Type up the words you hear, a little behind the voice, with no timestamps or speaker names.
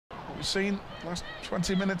We've seen last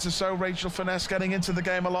 20 minutes or so Rachel Finesse getting into the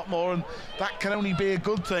game a lot more, and that can only be a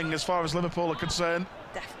good thing as far as Liverpool are concerned.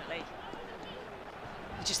 Definitely.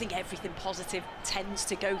 I just think everything positive tends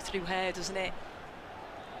to go through her, doesn't it?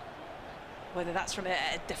 Whether that's from a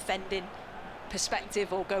defending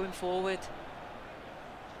perspective or going forward.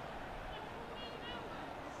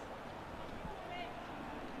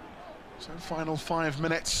 So final 5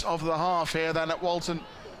 minutes of the half here then at Walton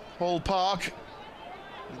Hall Park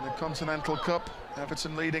in the Continental Cup.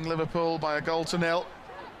 Everton leading Liverpool by a goal to nil.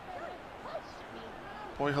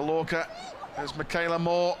 Boy Halorka, there's Michaela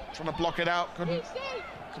Moore trying to block it out, couldn't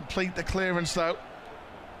complete the clearance though.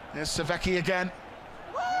 There's Savecki again.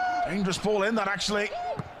 Dangerous ball in that actually.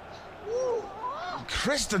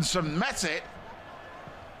 Christensen met it,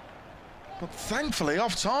 but thankfully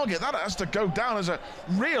off target. That has to go down as a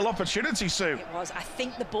real opportunity, Sue. It was. I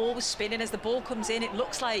think the ball was spinning as the ball comes in. It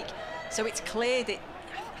looks like, so it's cleared it.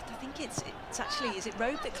 I think it's actually, is it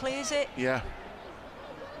Road that clears it? Yeah.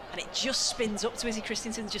 And it just spins up to Izzy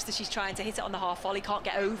Christensen just as she's trying to hit it on the half volley, can't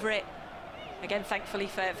get over it. Again, thankfully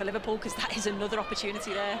for Liverpool, because that is another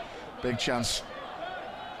opportunity there. Big chance.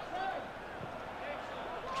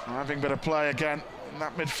 Having a bit of play again in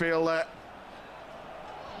that midfield there.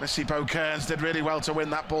 Missy Kearns did really well to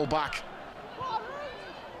win that ball back.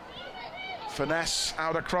 Finesse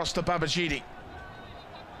out across to Babajide.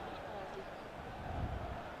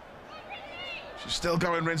 She's still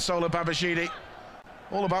going, Rinsola Babajide.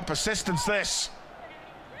 All about persistence, this.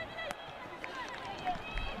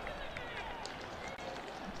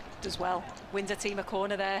 Does well. Wins her team a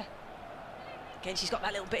corner there. Again, she's got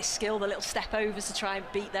that little bit of skill, the little step overs to try and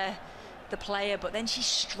beat the player, but then she's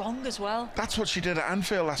strong as well. That's what she did at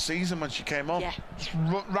Anfield last season when she came on. Yeah. Just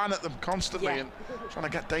ran at them constantly and trying to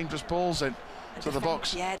get dangerous balls in to the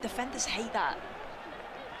box. Yeah, defenders hate that.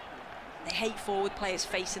 They hate forward players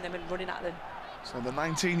facing them and running at them. So the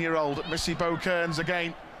 19-year-old Missy Kearns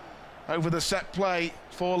again over the set play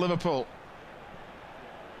for Liverpool.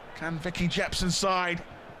 Can Vicky Jepson's side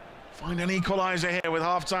find an equaliser here with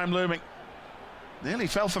half-time looming? Nearly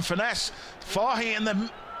fell for Finesse. Fahy in the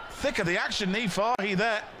thick of the action. Niamh Fahy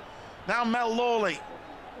there. Now Mel Lawley.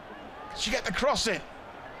 Can she get the cross in?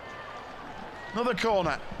 Another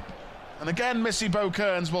corner. And again Missy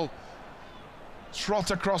Kearns will trot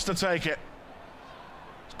across to take it.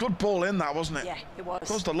 It's a good ball in that, wasn't it? Yeah, it was.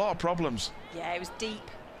 Caused a lot of problems. Yeah, it was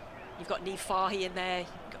deep. You've got Niamh Fahy in there.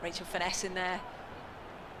 You've got Rachel Finesse in there.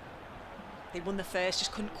 They won the first,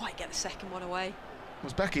 just couldn't quite get the second one away.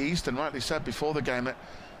 As Becky Easton rightly said before the game, that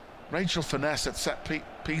Rachel Finesse at set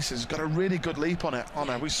pieces got a really good leap on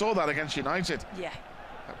her. We saw that against United. Yeah.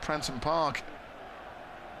 At Prenton Park.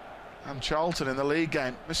 And Charlton in the league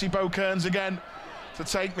game. Missy Kearns again to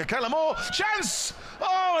take Michaela Moore. Chance!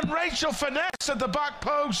 Oh, and Rachel Finesse at the back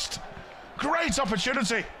post. Great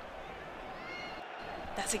opportunity.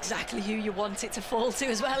 That's exactly who you want it to fall to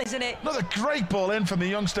as well, isn't it? Another great ball in from the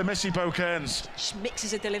youngster Missy Kearns. She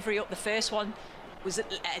mixes a delivery up. The first one was a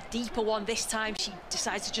deeper one. This time she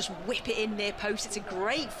decides to just whip it in near post. It's a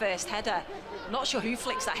great first header. I'm not sure who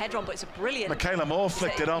flicks that header on, but it's a brilliant. Michaela Moore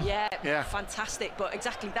flicked it on. Yeah, fantastic. But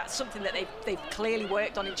exactly, that's something that they've clearly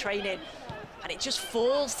worked on in training. And it just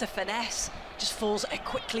falls to Finesse. Just falls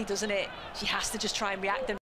quickly, doesn't it? She has to just try and react.